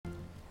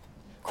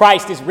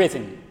Christ is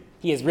risen.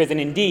 He is risen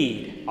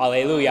indeed.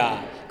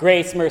 Alleluia.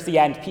 Grace, mercy,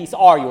 and peace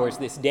are yours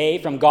this day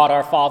from God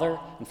our Father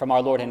and from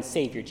our Lord and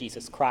Savior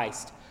Jesus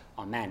Christ.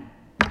 Amen.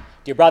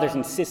 Dear brothers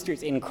and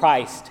sisters in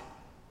Christ,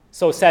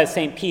 so says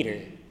St. Peter,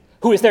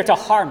 who is there to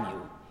harm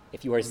you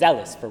if you are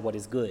zealous for what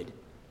is good?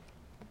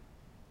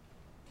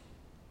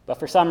 But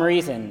for some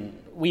reason,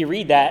 we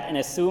read that and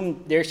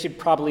assume there should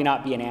probably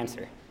not be an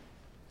answer.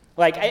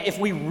 Like, if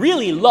we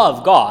really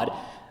love God,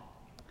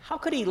 how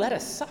could he let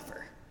us suffer?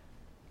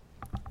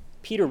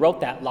 Peter wrote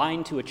that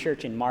line to a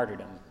church in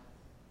martyrdom.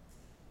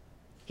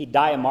 He'd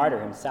die a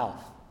martyr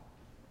himself.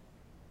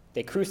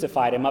 They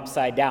crucified him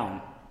upside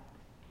down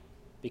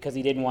because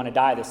he didn't want to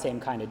die the same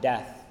kind of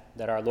death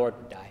that our Lord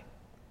would die.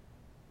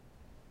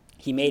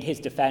 He made his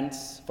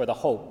defense for the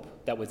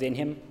hope that was in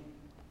him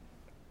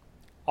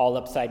all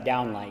upside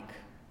down like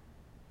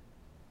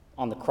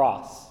on the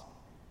cross.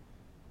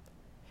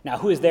 Now,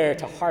 who is there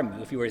to harm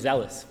you if you are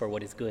zealous for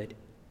what is good?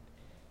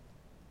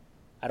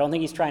 I don't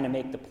think he's trying to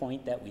make the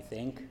point that we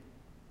think,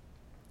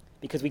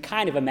 because we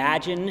kind of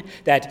imagine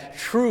that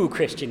true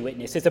Christian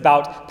witness is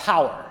about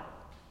power,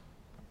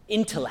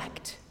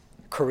 intellect,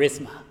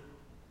 charisma.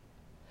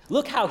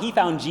 Look how he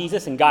found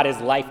Jesus and got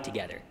his life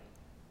together.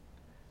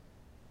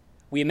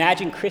 We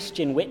imagine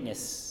Christian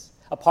witness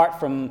apart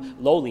from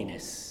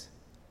lowliness,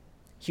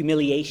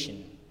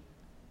 humiliation,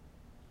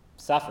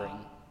 suffering,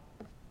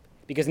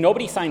 because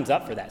nobody signs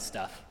up for that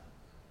stuff.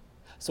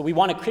 So we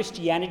want a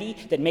Christianity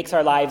that makes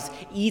our lives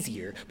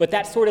easier, but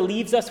that sort of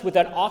leaves us with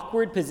an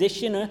awkward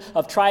position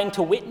of trying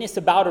to witness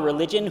about a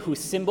religion whose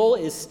symbol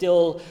is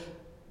still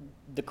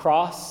the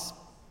cross,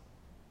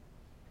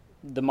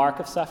 the mark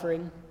of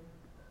suffering.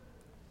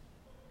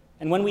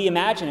 And when we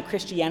imagine a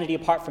Christianity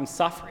apart from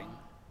suffering,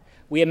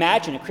 we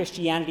imagine a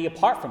Christianity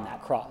apart from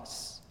that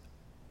cross.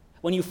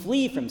 When you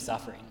flee from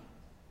suffering,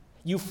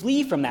 you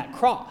flee from that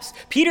cross.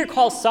 Peter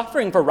calls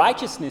suffering for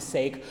righteousness'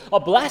 sake a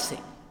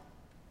blessing.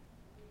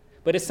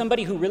 But as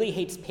somebody who really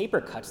hates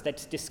paper cuts,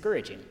 that's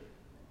discouraging.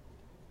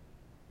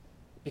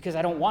 Because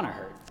I don't want to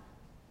hurt.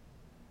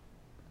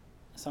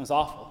 That sounds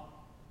awful.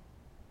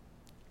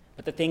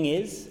 But the thing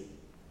is,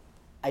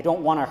 I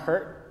don't want to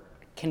hurt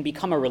can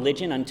become a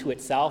religion unto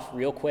itself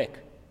real quick.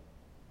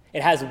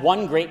 It has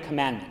one great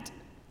commandment: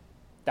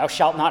 thou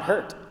shalt not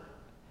hurt.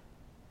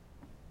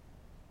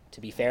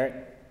 To be fair,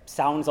 it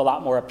sounds a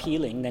lot more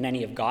appealing than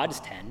any of God's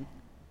 10,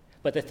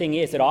 but the thing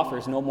is, it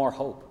offers no more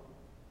hope.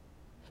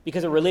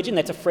 Because a religion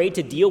that's afraid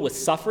to deal with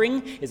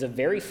suffering is a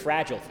very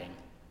fragile thing.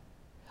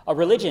 A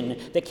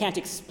religion that can't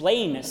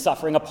explain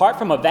suffering apart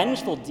from a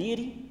vengeful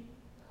deity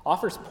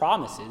offers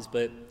promises,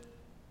 but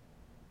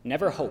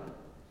never hope.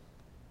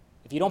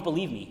 If you don't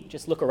believe me,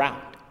 just look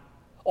around.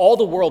 All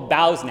the world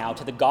bows now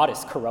to the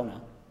goddess Corona.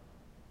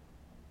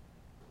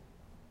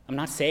 I'm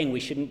not saying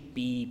we shouldn't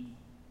be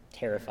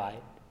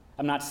terrified.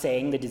 I'm not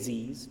saying the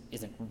disease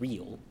isn't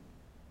real.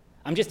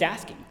 I'm just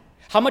asking,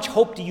 how much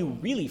hope do you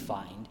really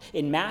find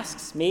in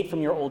masks made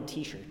from your old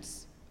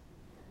t-shirts?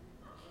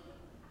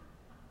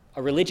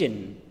 A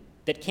religion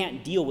that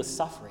can't deal with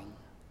suffering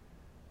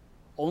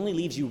only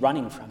leaves you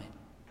running from it,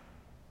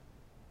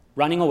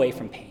 running away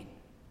from pain,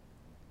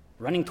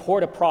 running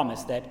toward a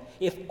promise that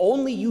if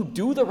only you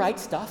do the right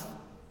stuff,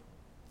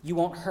 you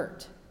won't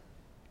hurt.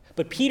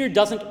 But Peter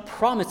doesn't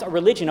promise a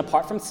religion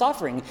apart from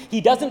suffering.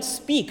 He doesn't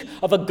speak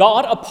of a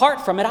God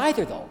apart from it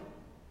either, though.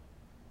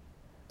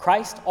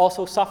 Christ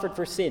also suffered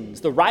for sins,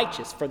 the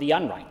righteous for the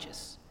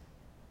unrighteous.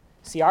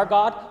 See, our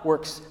God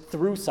works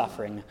through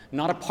suffering,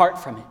 not apart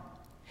from it.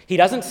 He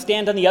doesn't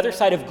stand on the other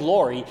side of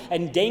glory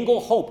and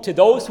dangle hope to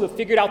those who have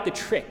figured out the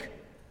trick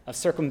of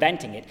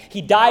circumventing it.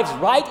 He dives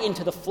right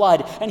into the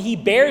flood, and he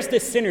bears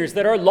the sinners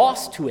that are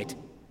lost to it.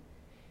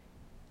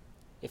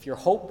 If your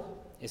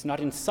hope is not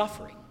in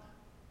suffering,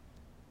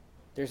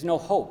 there's no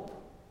hope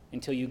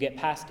until you get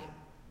past it.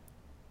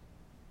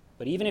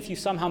 But even if you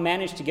somehow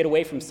manage to get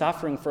away from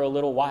suffering for a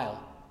little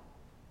while,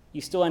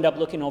 you still end up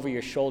looking over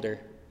your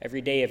shoulder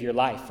every day of your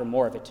life for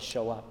more of it to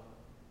show up.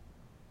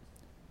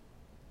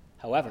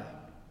 However,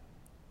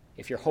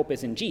 if your hope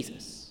is in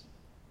Jesus,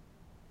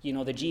 you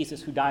know, the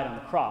Jesus who died on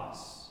the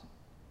cross,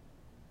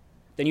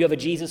 then you have a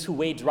Jesus who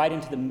wades right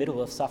into the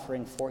middle of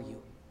suffering for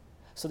you,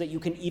 so that you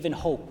can even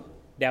hope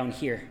down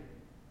here.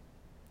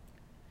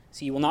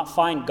 See, you will not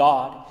find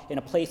God in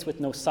a place with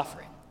no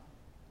suffering.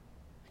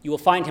 You will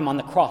find him on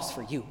the cross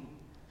for you.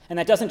 And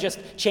that doesn't just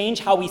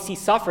change how we see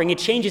suffering, it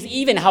changes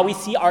even how we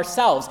see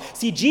ourselves.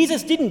 See,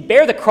 Jesus didn't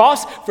bear the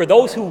cross for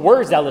those who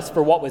were zealous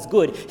for what was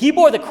good. He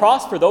bore the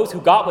cross for those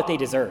who got what they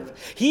deserve.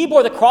 He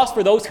bore the cross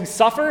for those who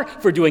suffer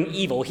for doing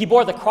evil. He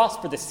bore the cross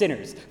for the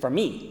sinners, for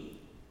me,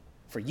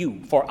 for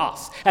you, for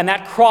us. And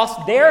that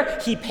cross there,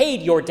 he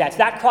paid your debts.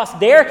 That cross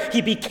there,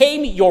 he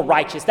became your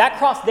righteous. That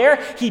cross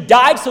there, he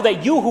died so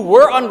that you who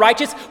were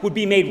unrighteous would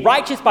be made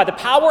righteous by the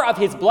power of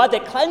his blood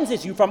that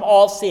cleanses you from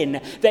all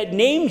sin, that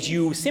names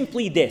you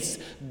simply this: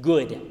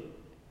 good,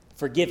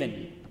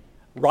 forgiven,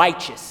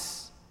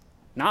 righteous,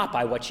 not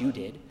by what you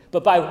did,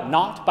 but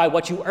not by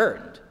what you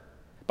earned,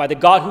 by the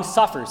God who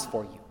suffers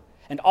for you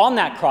And on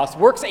that cross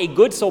works a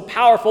good so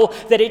powerful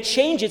that it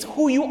changes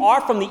who you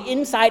are from the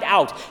inside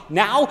out.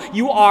 Now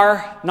you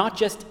are not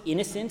just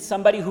innocent,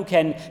 somebody who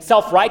can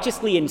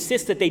self-righteously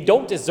insist that they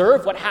don't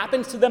deserve what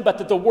happens to them, but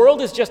that the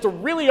world is just a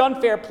really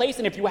unfair place,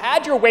 and if you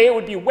had your way, it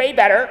would be way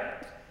better.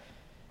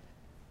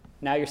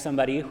 Now you're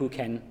somebody who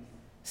can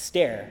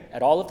stare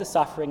at all of the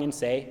suffering and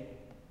say,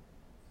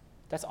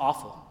 that's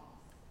awful.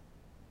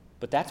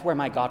 But that's where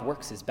my God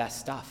works his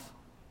best stuff.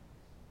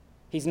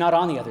 He's not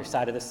on the other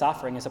side of the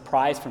suffering as a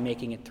prize for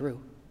making it through.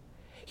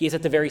 He is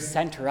at the very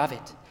center of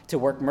it to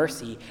work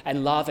mercy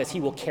and love as he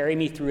will carry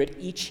me through it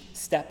each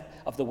step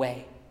of the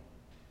way.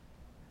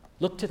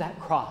 Look to that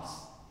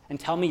cross and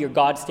tell me your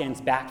God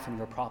stands back from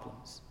your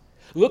problems.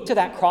 Look to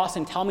that cross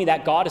and tell me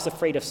that God is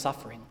afraid of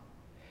suffering.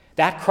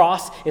 That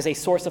cross is a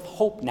source of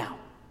hope now,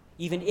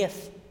 even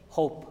if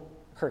hope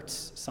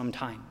hurts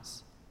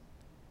sometimes.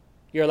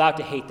 You're allowed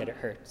to hate that it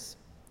hurts.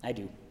 I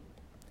do.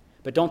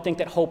 But don't think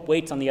that hope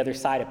waits on the other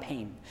side of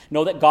pain.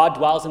 Know that God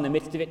dwells in the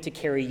midst of it to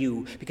carry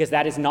you, because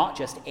that is not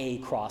just a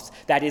cross.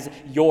 That is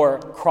your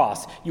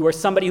cross. You are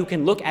somebody who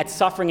can look at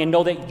suffering and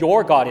know that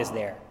your God is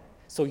there.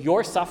 So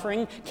your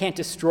suffering can't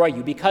destroy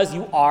you because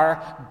you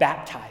are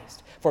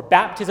baptized. For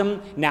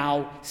baptism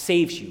now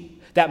saves you.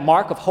 That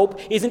mark of hope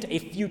isn't a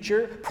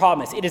future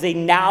promise. It is a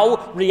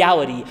now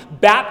reality.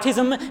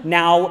 Baptism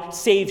now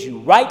saves you.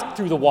 Right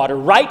through the water,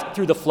 right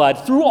through the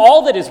flood, through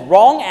all that is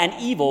wrong and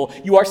evil,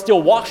 you are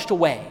still washed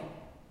away,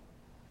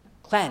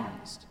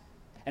 cleansed,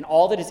 and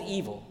all that is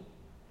evil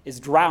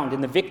is drowned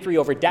in the victory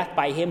over death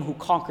by him who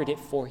conquered it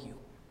for you.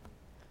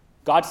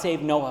 God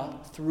saved Noah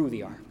through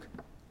the ark.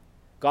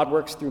 God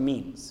works through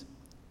means.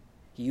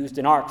 He used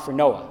an ark for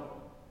Noah.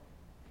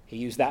 He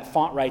used that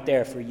font right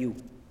there for you.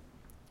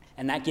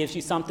 And that gives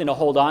you something to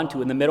hold on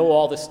to in the middle of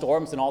all the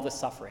storms and all the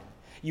suffering.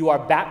 You are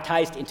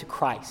baptized into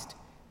Christ.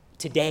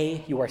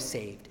 Today you are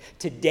saved.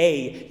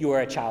 Today you are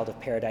a child of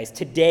paradise.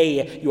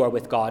 Today you are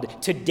with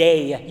God.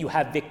 Today you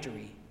have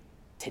victory.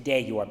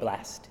 Today you are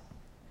blessed.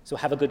 So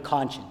have a good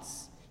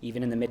conscience,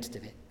 even in the midst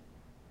of it.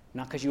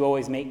 Not because you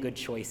always make good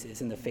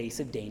choices in the face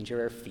of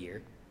danger or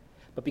fear,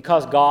 but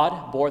because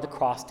God bore the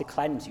cross to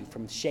cleanse you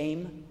from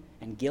shame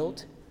and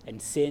guilt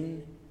and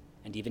sin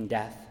and even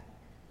death.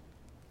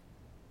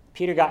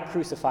 Peter got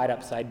crucified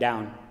upside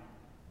down.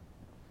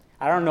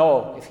 I don't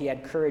know if he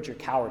had courage or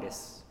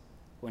cowardice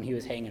when he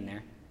was hanging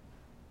there.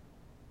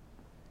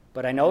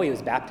 But I know he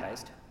was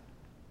baptized.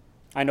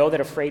 I know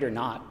that afraid or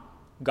not,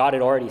 God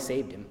had already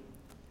saved him.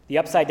 The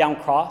upside-down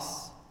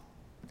cross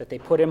that they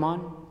put him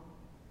on,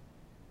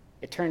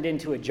 it turned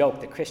into a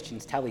joke that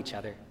Christians tell each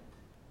other.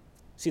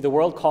 See, the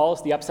world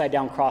calls the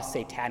upside-down cross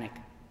satanic,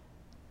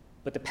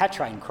 but the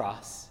Petrine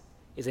cross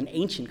is an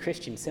ancient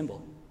Christian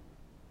symbol.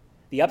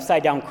 The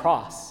upside-down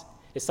cross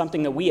is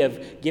something that we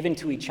have given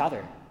to each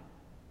other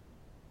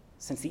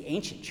since the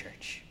ancient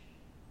church.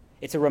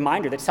 It's a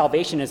reminder that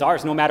salvation is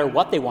ours no matter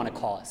what they want to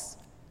call us,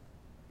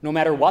 no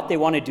matter what they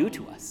want to do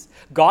to us.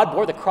 God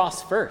bore the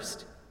cross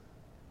first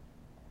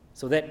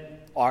so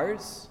that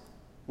ours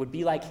would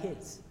be like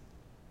his.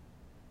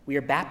 We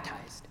are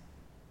baptized.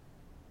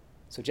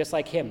 So just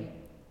like him,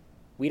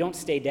 we don't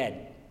stay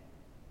dead.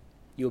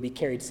 You will be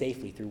carried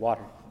safely through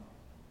water.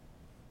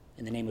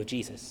 In the name of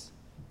Jesus,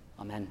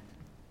 amen.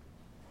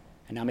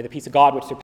 And now may the peace of God, which surpasses